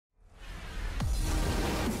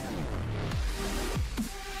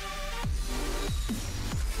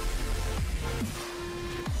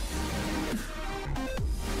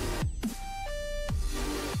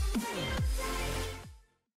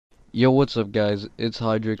Yo, what's up, guys? It's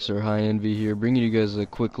Hydrix or High Envy here, bringing you guys a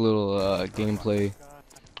quick little gameplay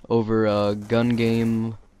over gun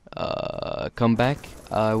game comeback.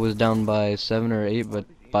 I was down by 7 or 8, but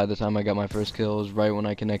by the time I got my first kill, it was right when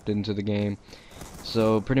I connected into the game.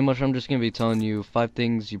 So pretty much, I'm just gonna be telling you 5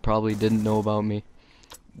 things you probably didn't know about me.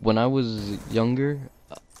 When I was younger,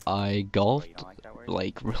 I golfed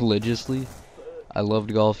like religiously. I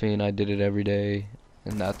loved golfing. I did it every day,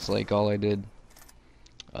 and that's like all I did.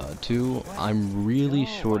 Two, I'm really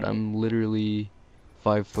short. I'm literally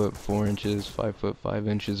 5'4"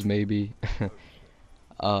 5'5" maybe.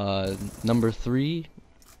 Number three,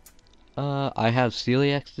 I have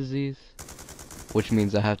celiac disease, which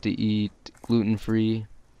means I have to eat gluten-free.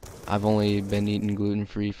 I've only been eating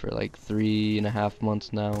gluten-free for like 3.5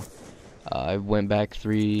 months now. I went back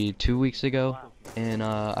 2 weeks ago, and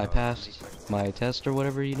I passed my test or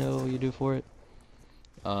whatever you do for it.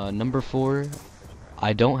 Number four,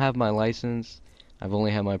 I don't have my license. I've only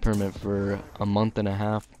had my permit for a month and a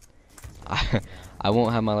half. I, I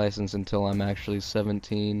won't have my license until I'm actually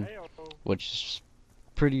 17, which is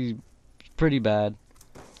pretty pretty bad.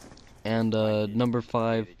 And number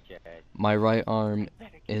five, my right arm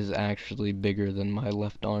is actually bigger than my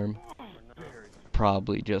left arm,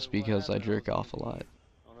 probably just because I jerk off a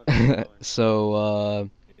lot. So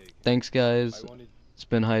thanks guys. It's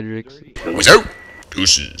been Hydrix. Without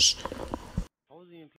deuces.